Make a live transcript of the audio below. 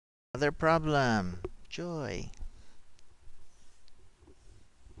Other problem. Joy.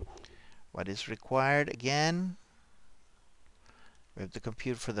 What is required again? We have to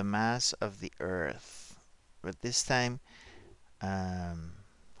compute for the mass of the Earth. But this time, I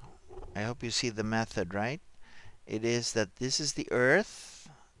hope you see the method, right? It is that this is the Earth,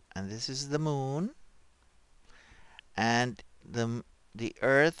 and this is the Moon, and the Moon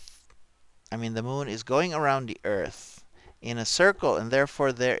is going around the Earth in a circle, and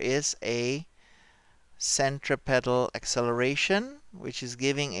therefore there is a centripetal acceleration, which is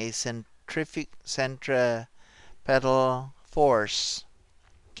giving a centripetal force.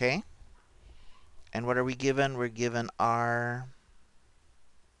 Okay? And what are we given? We're given R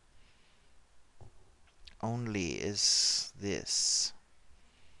only is this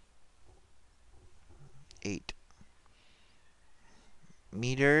 8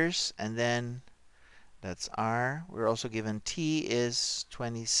 meters, and then that's R. We're also given T is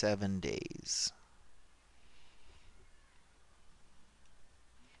 27 days.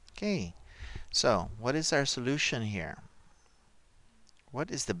 Okay, so what is our solution here? What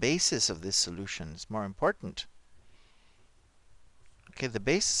is the basis of this solution? It's more important. Okay, the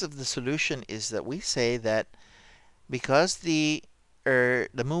basis of the solution is that we say that because the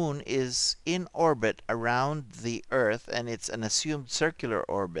Moon is in orbit around the Earth, and it's an assumed circular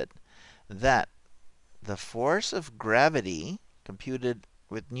orbit, that the force of gravity, computed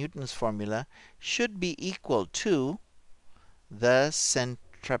with Newton's formula, should be equal to the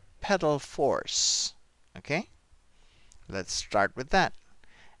centripetal force. Okay? Let's start with that.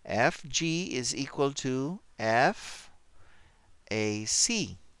 Fg is equal to F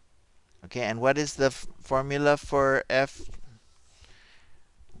AC. Okay, and what is the formula for Fg?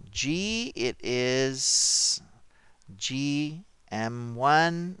 It is G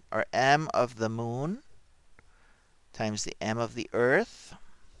m1, or m of the Moon, times the m of the Earth,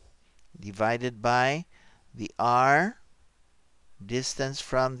 divided by the r, distance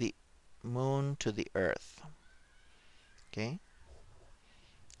from the Moon to the Earth. Okay,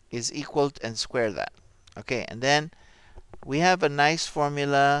 is equal to, and square that. Okay, and then we have a nice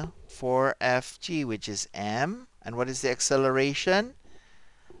formula for Fg, which is m. And what is the acceleration?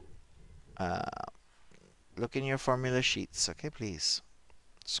 Look in your formula sheets, okay, please.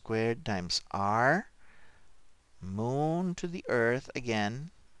 Squared times r, Moon to the Earth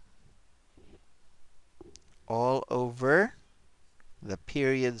again, all over the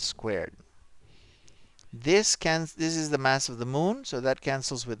period squared. This is the mass of the Moon, so that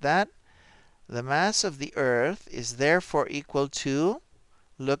cancels with that. The mass of the Earth is therefore equal to,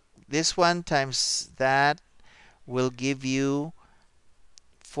 look, this one times that will give you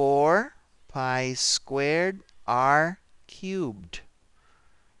 4 pi squared r cubed,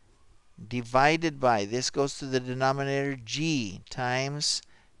 divided by, this goes to the denominator, g times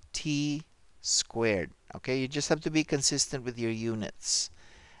t squared. Okay, you just have to be consistent with your units.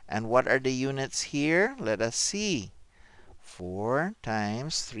 And what are the units here? Let us see. 4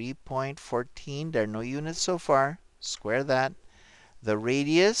 times 3.14. There are no units so far. Square that. The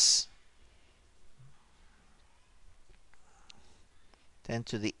radius, 10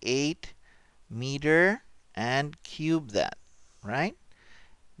 to the 8 meter, and cube that, right?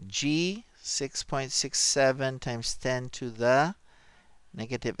 G, 6.67 times 10 to the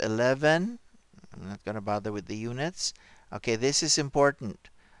negative 11. I'm not going to bother with the units. Okay, this is important.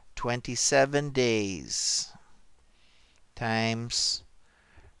 27 days times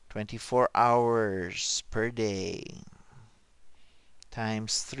 24 hours per day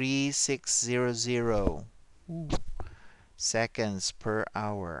times 3600 seconds per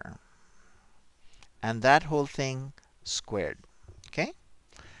hour. And that whole thing squared. Okay?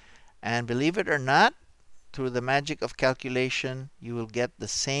 And believe it or not, through the magic of calculation, you will get the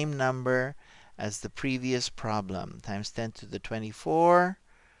same number as the previous problem, times 10 to the 24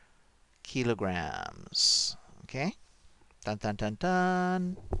 kilograms. Okay? Dun, dun, dun,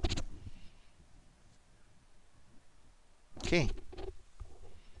 dun. Okay.